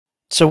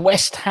So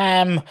West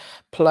Ham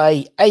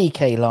play Aek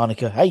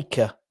Larnaca,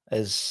 Aek,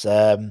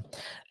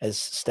 as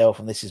Stel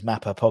from This Is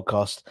Mapper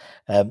podcast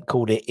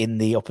called it in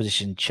the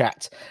opposition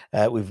chat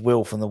with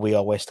Will from the We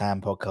Are West Ham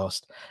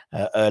podcast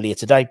earlier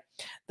today.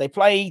 They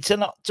play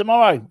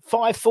tomorrow,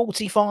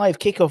 5:45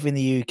 kickoff in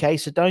the UK.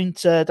 So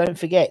don't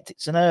forget,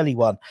 it's an early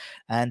one,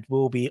 and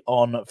we'll be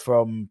on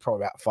from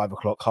probably about 5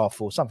 o'clock,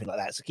 4:30, something like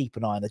that. So keep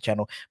an eye on the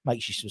channel.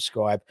 Make sure you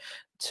subscribe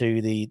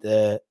to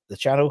the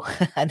channel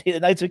and hit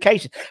the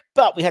notification.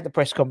 But we had the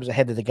press conference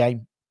ahead of the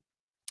game.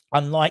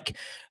 Unlike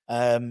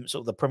sort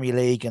of the Premier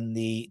League and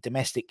the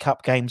domestic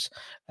cup games,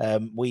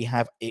 we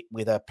have it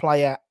with a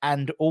player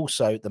and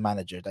also the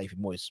manager, David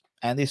Moyes.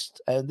 And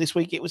this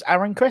week it was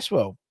Aaron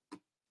Cresswell,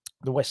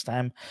 the West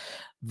Ham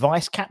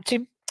vice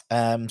captain.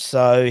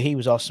 So he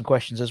was asked some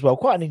questions as well.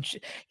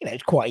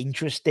 It's quite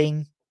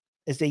interesting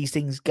as these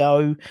things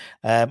go.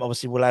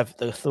 Obviously, we'll have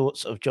the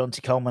thoughts of John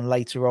T. Coleman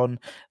later on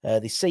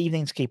this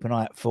evening, to keep an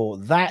eye out for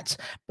that.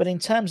 But in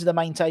terms of the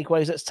main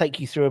takeaways, let's take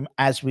you through them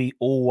as we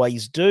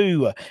always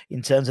do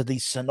in terms of the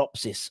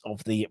synopsis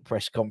of the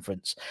press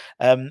conference.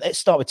 Let's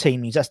start with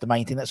team news. That's the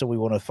main thing. That's all we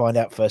want to find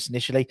out first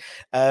initially.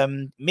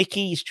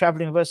 Mickey is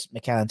travelling with us,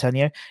 Mikel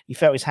Antonio. He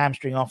felt his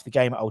hamstring after the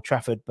game at Old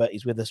Trafford, but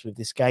he's with us with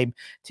this game.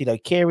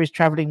 Tilo Kehrer is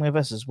travelling with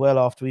us as well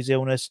after his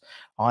illness.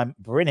 I'm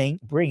brining.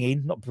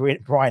 He's not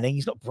brining.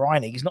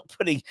 He's not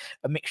putting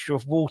a mixture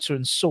of water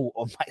and salt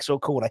on Maxwell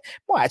Cornet.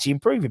 Might actually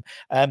improve him.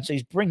 So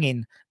he's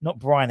bringing, not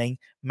brining,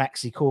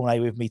 Maxi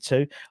Cornet with me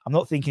too. I'm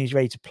not thinking he's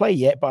ready to play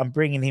yet, but I'm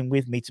bringing him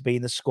with me to be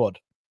in the squad.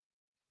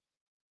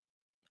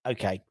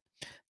 Okay.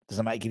 Does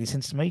that make any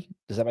sense to me?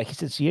 Does that make any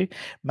sense to you?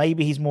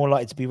 Maybe he's more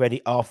likely to be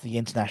ready after the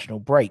international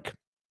break.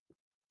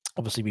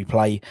 Obviously, we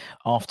play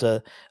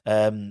after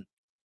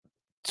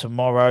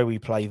tomorrow. We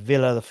play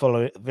Villa at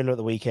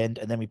the weekend,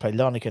 and then we play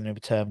Larnaca in a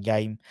return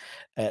game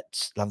at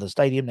London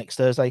Stadium next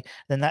Thursday.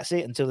 Then that's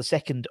it until the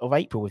 2nd of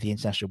April with the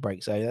international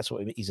break. So that's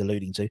what he's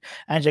alluding to.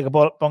 Angelo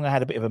Bonga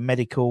had a bit of a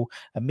medial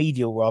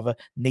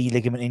knee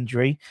ligament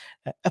injury.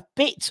 A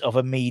bit of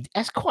a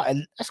that's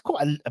quite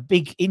a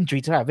big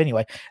injury to have.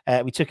 Anyway,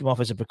 we took him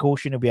off as a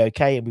precaution. He'll be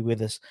okay and be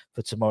with us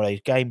for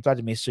tomorrow's game.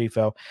 Vladimir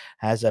Sufel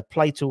has a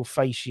platal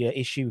fascia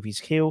issue with his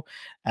heel,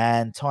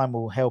 and time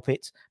will help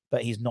it,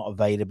 but he's not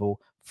available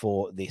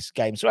for this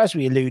game. So as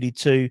we alluded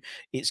to,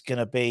 it's going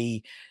to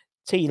be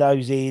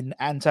Tilo's in,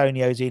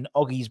 Antonio's in,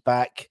 Oggy's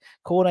back,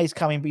 Cornet's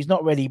coming, but he's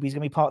not ready, but he's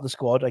going to be part of the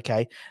squad,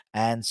 okay?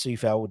 And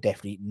Sufel will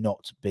definitely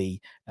not be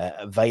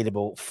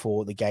available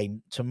for the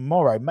game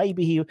tomorrow.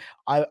 Maybe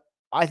I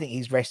think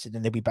he's rested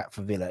and he'll be back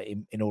for Villa,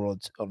 in all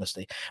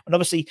honesty. And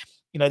obviously,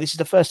 this is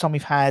the first time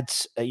we've had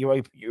a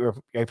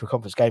Europa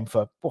Conference game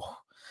for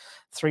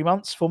 3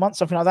 months, 4 months,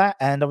 something like that.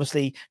 And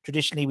obviously,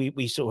 traditionally,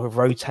 we sort of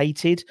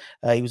rotated.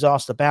 He was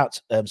asked about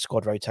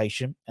squad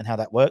rotation and how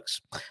that works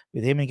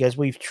with him. And he goes,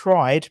 we've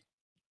tried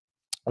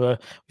to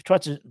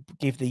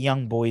give the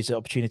young boys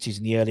opportunities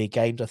in the earlier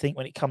games. I think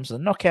when it comes to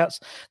the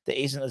knockouts, there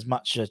isn't as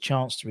much a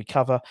chance to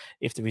recover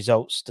if the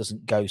results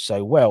doesn't go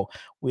so well.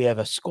 We have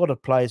a squad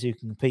of players who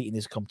can compete in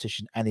this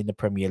competition and in the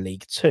Premier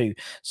League too.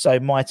 So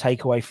my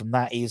takeaway from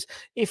that is,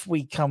 if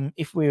we come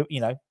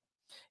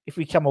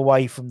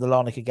away from the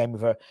Larnaca game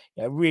with a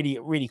really,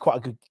 really quite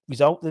a good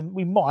result, then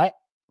we might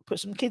put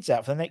some kids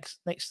out for the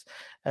next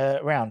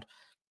round.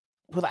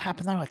 Will that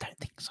happen though? I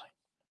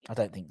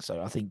don't think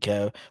so. I think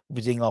we're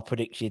doing our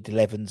predicted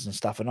 11s and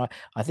stuff, and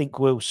I think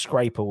we'll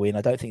scrape a win.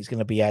 I don't think it's going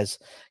to be as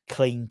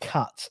clean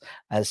cut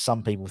as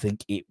some people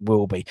think it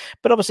will be.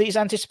 But obviously, it's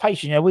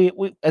anticipation. We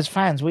as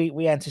fans,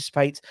 we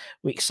anticipate,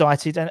 we're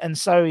excited, and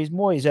so is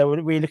Moyes.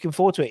 We're really looking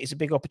forward to it. It's a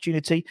big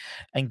opportunity,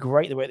 and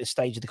great that we're at this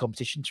stage of the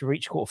competition. To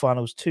reach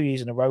quarterfinals 2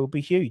 years in a row will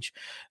be huge.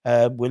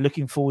 We're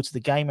looking forward to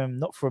the game, and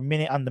not for a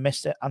minute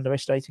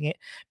underestimating it,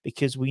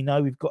 because we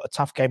know we've got a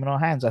tough game in our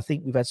hands. I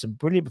think we've had some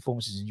brilliant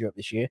performances in Europe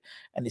this year,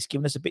 and it's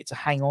given us a bit to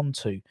hang on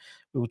to.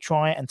 We will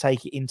try and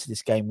take it into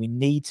this game. We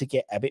need to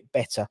get a bit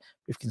better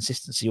with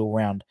consistency all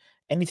round.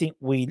 Anything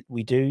we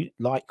do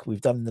like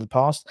we've done in the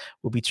past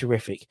will be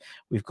terrific.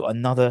 We've got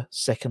another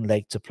second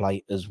leg to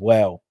play as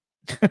well.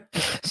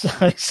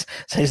 so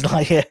he's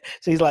like,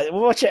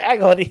 well, watch it.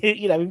 Hang on,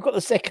 we've got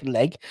the second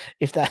leg.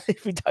 If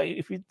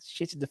we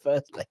shit in the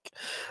first leg,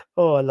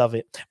 oh, I love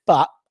it.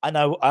 But I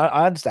know,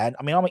 I understand.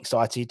 I mean, I'm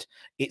excited.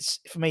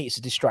 For me, it's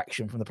a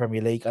distraction from the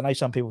Premier League. I know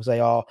some people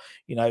say,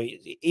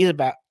 it is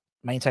about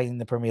maintaining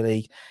the Premier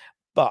League,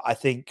 but I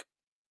think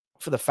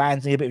for the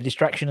fans, need a bit of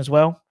distraction as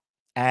well.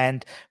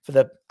 And for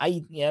the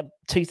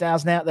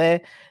 2,000 out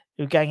there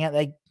who are going out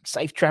there,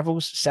 safe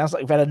travels. Sounds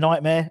like we've had a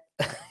nightmare.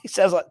 It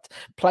sounds like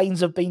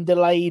planes have been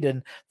delayed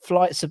and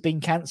flights have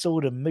been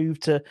cancelled and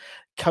moved to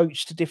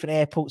coach to different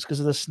airports because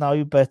of the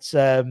snow. But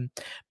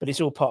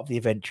it's all part of the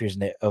adventure,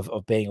 isn't it,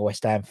 of being a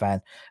West Ham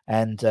fan?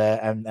 And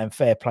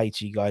fair play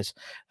to you guys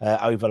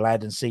over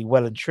land and sea,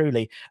 well and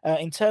truly.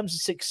 In terms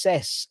of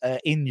success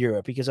in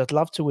Europe, because I'd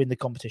love to win the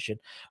competition,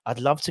 I'd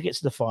love to get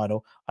to the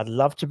final, I'd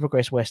love to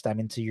progress West Ham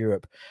into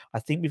Europe. I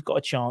think we've got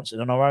a chance,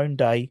 and on our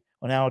day,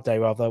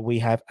 we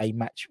have a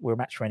match. We're a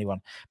match for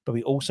anyone, but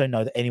we also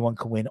know that anyone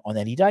can win on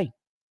any day.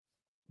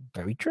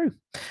 Very true.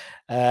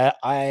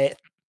 I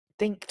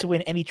think to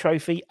win any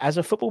trophy as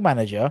a football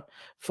manager,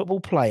 football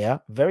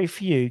player, very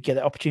few get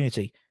that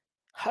opportunity.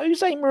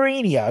 Jose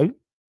Mourinho,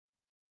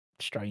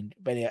 strange,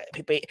 but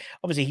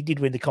obviously he did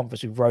win the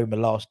conference with Roma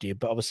last year,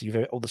 but obviously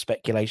with all the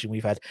speculation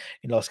we've had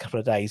in the last couple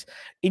of days,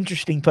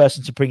 interesting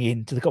person to bring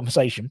into the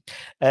conversation,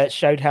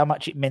 showed how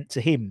much it meant to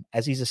him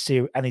as he's a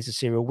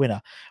serial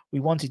winner. We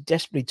wanted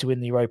desperately to win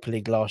the Europa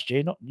League last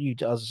year, not you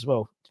to us as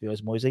well, to be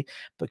honest, Moisey,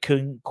 but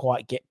couldn't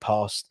quite get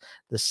past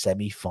the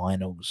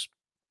semi-finals.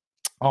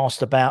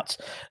 Asked about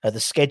the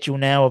schedule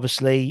now,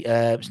 obviously.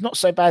 It's not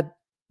so bad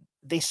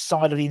this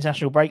side of the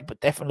international break, but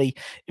definitely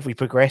if we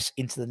progress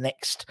into the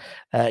next,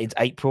 into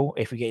April,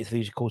 if we get into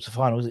these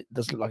quarterfinals, it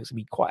does look like it's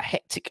going to be quite a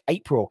hectic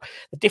April.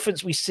 The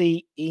difference we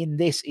see in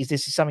this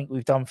is something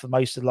we've done for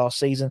most of the last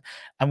season,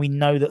 and we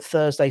know that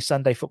Thursday,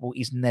 Sunday football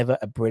is never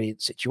a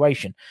brilliant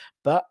situation.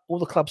 But all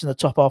the clubs in the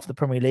top half of the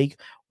Premier League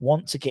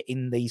want to get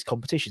in these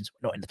competitions.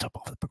 We're not in the top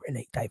half of the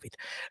Premier League, David.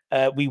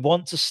 We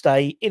want to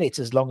stay in it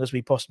as long as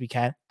we possibly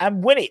can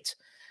and win it,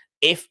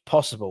 if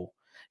possible.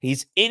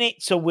 He's in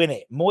it to win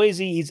it. Moyes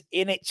is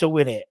in it to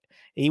win it.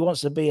 He wants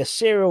to be a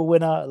serial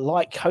winner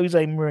like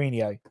Jose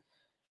Mourinho.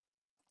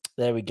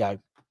 There we go.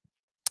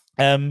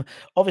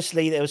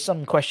 Obviously, there were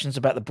some questions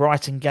about the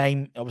Brighton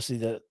game. Obviously,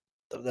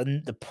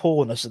 the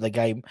poorness of the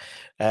game.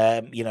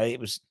 It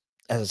was,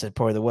 as I said,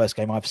 probably the worst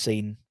game I've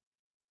seen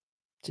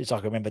since I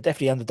can remember.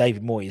 Definitely under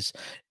David Moyes,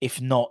 if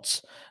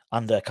not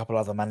under a couple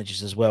of other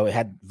managers as well. It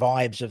had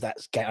vibes of that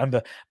game. I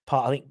remember,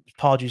 I think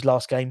Pardew's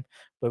last game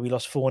where we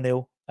lost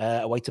 4-0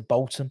 away to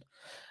Bolton.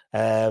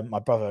 My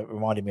brother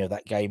reminded me of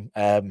that game.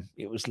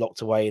 It was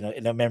locked away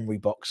in a memory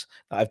box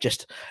that I've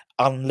just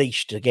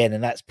unleashed again,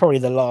 and that's probably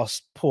the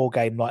last poor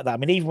game like that. I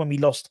mean, even when we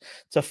lost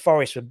to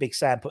Forest when Big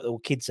Sam put the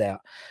kids out,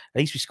 at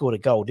least we scored a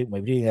goal, didn't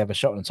we? We didn't have a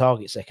shot on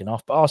target second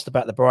half. But asked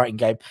about the Brighton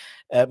game,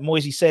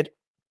 Moisey said,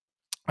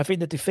 I think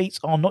the defeats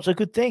are not a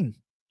good thing.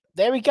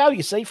 There we go,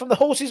 you see, from the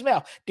horse's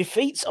mouth.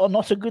 Defeats are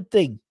not a good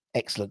thing.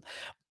 Excellent.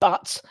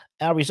 But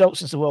our results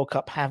since the World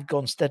Cup have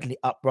gone steadily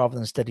up rather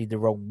than steadily the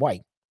wrong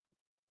way.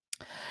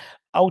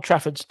 Old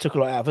Trafford took a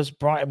lot out of us.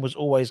 Brighton was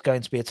always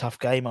going to be a tough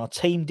game. Our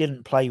team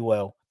didn't perform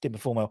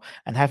well,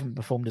 and haven't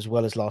performed as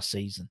well as last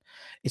season.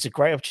 It's a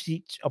great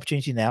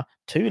opportunity now.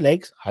 2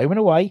 legs, home and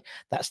away.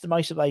 That's the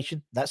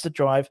motivation. That's the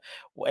drive.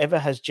 Whatever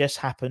has just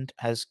happened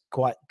has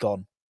quite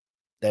gone.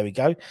 There we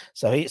go.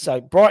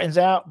 So Brighton's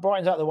out.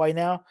 Brighton's out of the way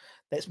now.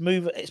 Let's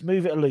move it. Let's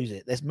move it or lose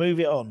it. Let's move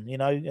it on.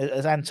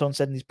 As Anton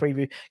said in his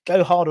preview,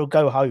 go hard or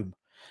go home.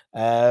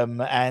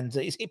 But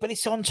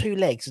it's on 2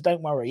 legs, so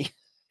don't worry.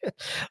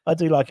 I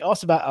do like it.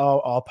 Asked about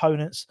our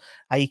opponents,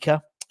 Aek.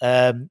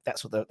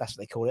 That's what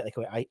they call it. They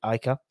call it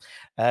Aek.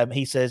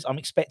 He says, I'm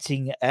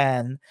expecting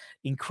an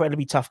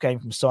incredibly tough game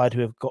from side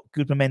who have got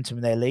good momentum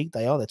in their league.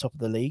 They're top of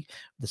the league,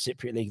 the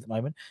Cypriot League at the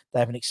moment. They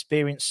have an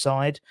experienced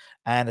side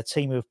and a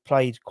team who have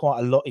played quite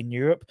a lot in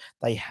Europe.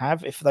 They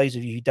have. If for those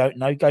of you who don't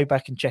know, go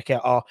back and check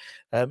out our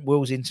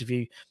Will's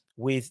interview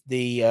with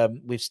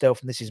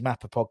Stealth and This Is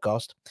Mapper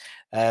podcast.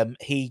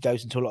 He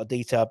goes into a lot of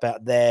detail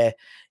about their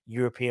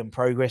European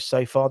progress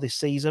so far this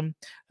season.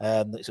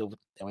 It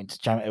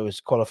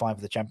was qualifying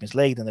for the Champions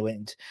League, then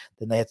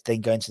they had to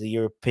go into the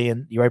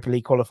Europa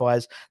League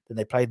qualifiers, then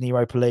they played in the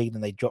Europa League,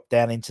 then they dropped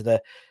down into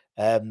the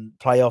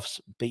playoffs,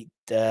 beat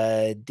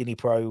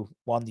Dnipro,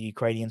 won the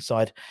Ukrainian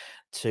side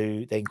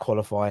to then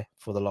qualify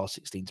for the last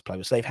 16 to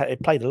play. So they've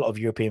played a lot of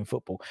European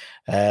football.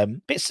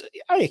 It's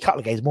only a couple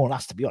of games more than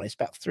us, to be honest,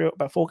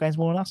 about 4 games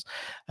more than us.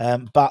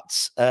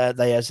 But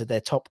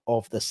they're top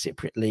of the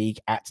Cypriot League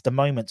at the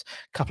moment.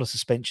 A couple of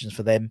suspensions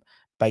for them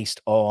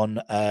based on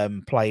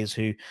players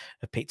who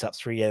have picked up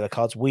 3 yellow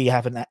cards. We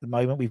haven't at the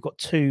moment. We've got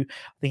 2. I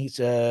think it's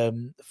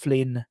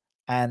Flynn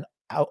and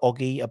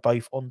Oggy are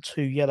both on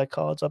 2 yellow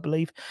cards, I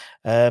believe,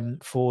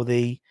 for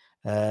the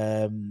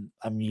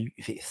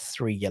if it's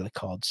 3 yellow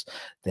cards,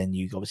 then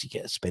you obviously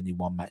get a suspended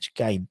 1 match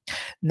game.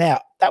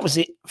 Now, that was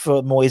it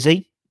for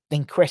Moisey.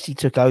 Then Cressy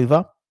took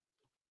over.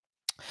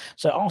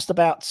 So asked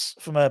about,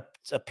 from a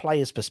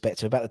player's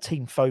perspective, about the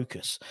team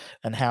focus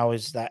and how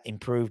has that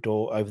improved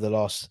or over the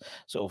last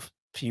sort of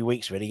few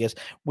weeks, really. He goes,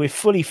 we're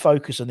fully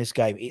focused on this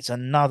game. It's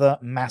another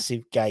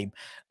massive game,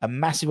 a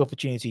massive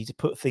opportunity to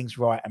put things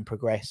right and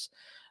progress.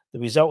 The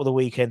result of the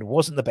weekend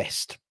wasn't the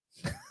best.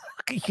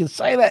 You can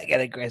say that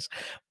again, Chris,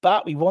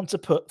 but we want to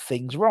put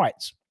things right.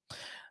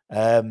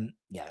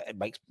 It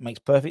makes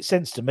perfect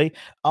sense to me.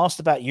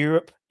 Asked about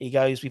Europe, he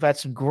goes, we've had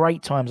some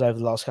great times over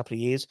the last couple of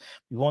years.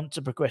 We want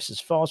to progress as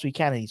far as we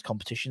can in these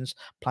competitions,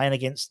 playing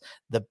against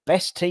the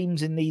best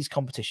teams in these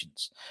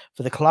competitions.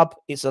 For the club,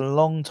 it's a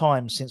long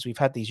time since we've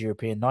had these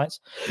European nights.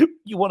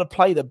 You want to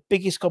play the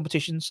biggest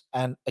competitions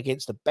and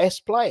against the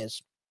best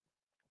players.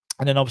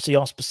 And then obviously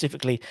asked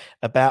specifically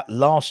about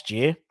last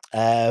year.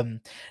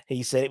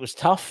 He said it was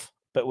tough,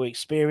 but we're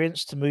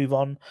experienced to move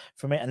on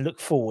from it and look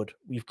forward.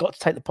 We've got to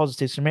take the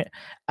positives from it.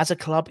 As a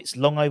club, it's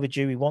long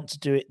overdue. We want to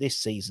do it this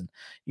season.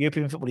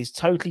 European football is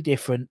totally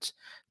different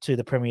to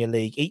the Premier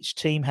League. Each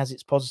team has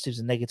its positives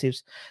and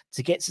negatives.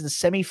 To get to the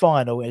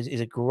semi-final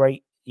is a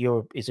great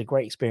Europe is a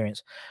great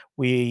experience.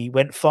 We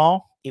went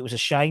far. It was a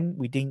shame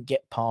we didn't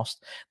get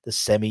past the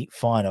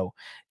semi-final.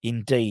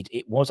 Indeed,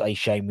 it was a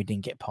shame we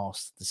didn't get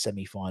past the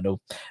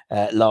semi-final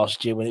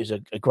last year when it was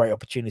a great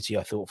opportunity,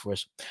 I thought, for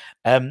us.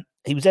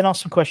 He was then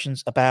asked some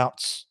questions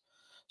about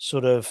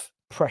sort of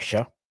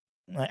pressure,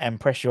 and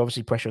pressure,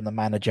 obviously pressure on the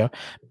manager,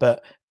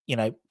 but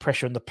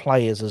pressure on the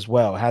players as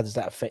well. How does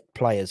that affect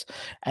players?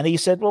 And he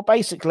said, well,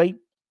 basically,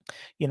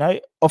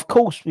 of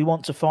course we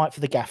want to fight for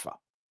the gaffer.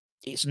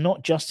 It's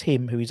not just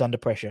him who is under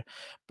pressure,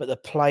 but the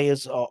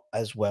players are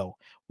as well.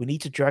 We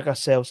need to drag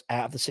ourselves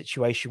out of the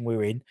situation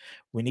we're in.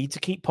 We need to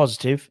keep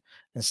positive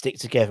and stick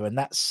together. And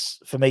that's,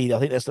 for me, I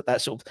think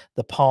that's sort of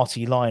the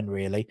party line,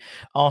 really.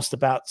 Asked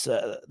about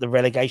the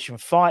relegation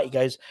fight, he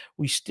goes,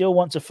 we still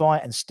want to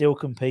fight and still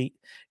compete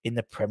in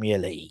the Premier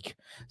League.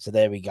 So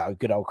there we go.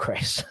 Good old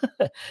Cress.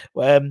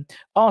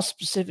 Asked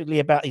specifically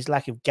about his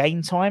lack of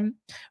game time.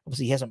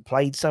 Obviously, he hasn't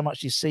played so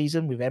much this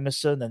season with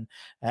Emerson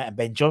and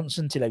Ben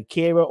Johnson, Tilo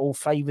Kehrer, all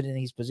favoured in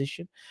his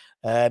position.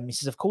 He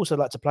says, of course, I'd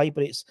like to play,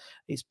 but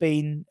it's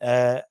been...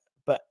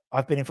 but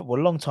I've been in football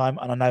a long time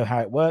and I know how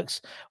it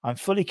works. I'm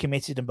fully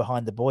committed and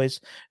behind the boys.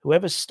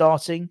 Whoever's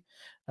starting,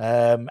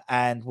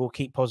 and we'll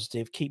keep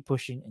positive, keep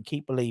pushing and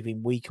keep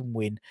believing we can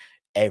win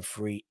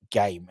every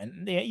game.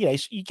 And,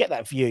 you get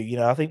that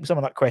view. I think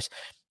someone like Cress,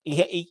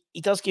 he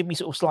does give me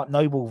sort of slight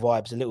Noble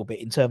vibes a little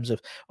bit in terms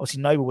of,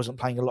 obviously, Noble wasn't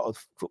playing a lot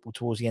of football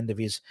towards the end of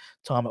his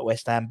time at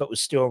West Ham, but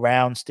was still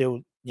around,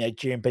 still,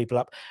 cheering people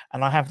up.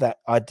 And I have that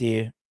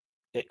idea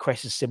that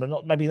Cress is similar,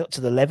 maybe not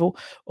to the level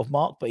of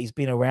Mark, but he's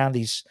been around.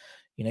 He's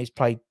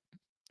played,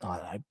 I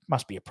don't know,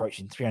 must be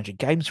approaching 300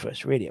 games for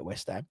us, really, at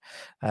West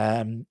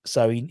Ham.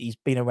 So he's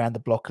been around the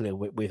block a little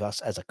bit with us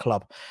as a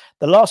club.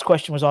 The last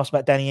question was asked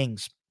about Danny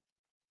Ings.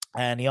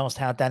 And he asked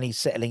how Danny's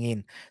settling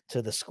in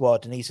to the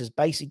squad. And he says,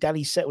 basically,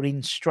 Danny settled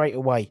in straight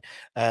away.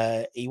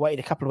 He waited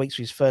a couple of weeks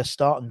for his first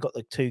start and got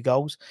the 2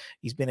 goals.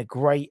 He's been a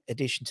great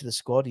addition to the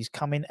squad. He's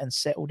come in and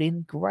settled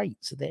in great.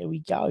 So there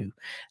we go.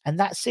 And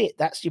that's it.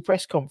 That's your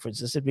press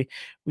conference. I said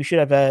we should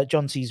have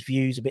John C's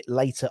views a bit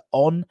later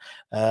on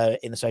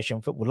in Association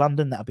with Football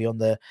London. That'll be on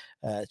the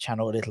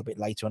channel a little bit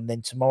later. And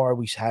then tomorrow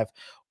we should have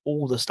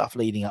all the stuff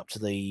leading up to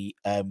the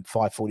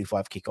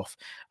 5:45 kickoff.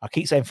 I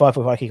keep saying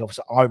 5:45 kickoff,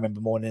 so I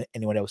remember more than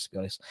anyone else, to be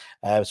honest.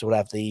 So we'll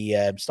have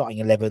the starting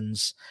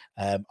 11s,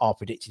 our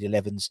predicted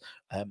 11s,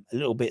 a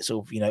little bit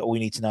sort of, all you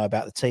need to know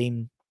about the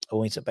team, all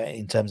you need to know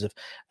in terms of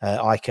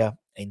Aek,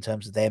 in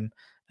terms of them,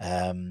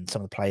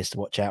 some of the players to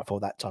watch out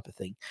for, that type of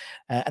thing.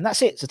 And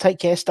that's it. So take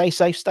care, stay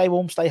safe, stay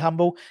warm, stay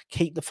humble,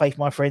 keep the faith,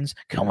 my friends.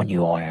 Come on,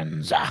 you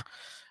Irons.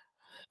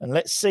 And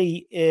let's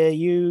see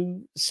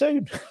you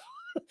soon.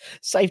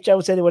 Safe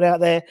travel to anyone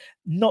out there.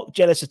 Not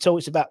jealous at all.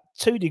 It's about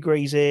 2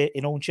 degrees here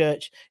in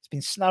Hornchurch. It's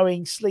been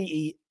snowing,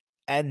 sleety,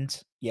 and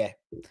yeah,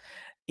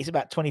 it's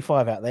about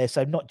 25 out there.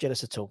 So not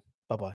jealous at all.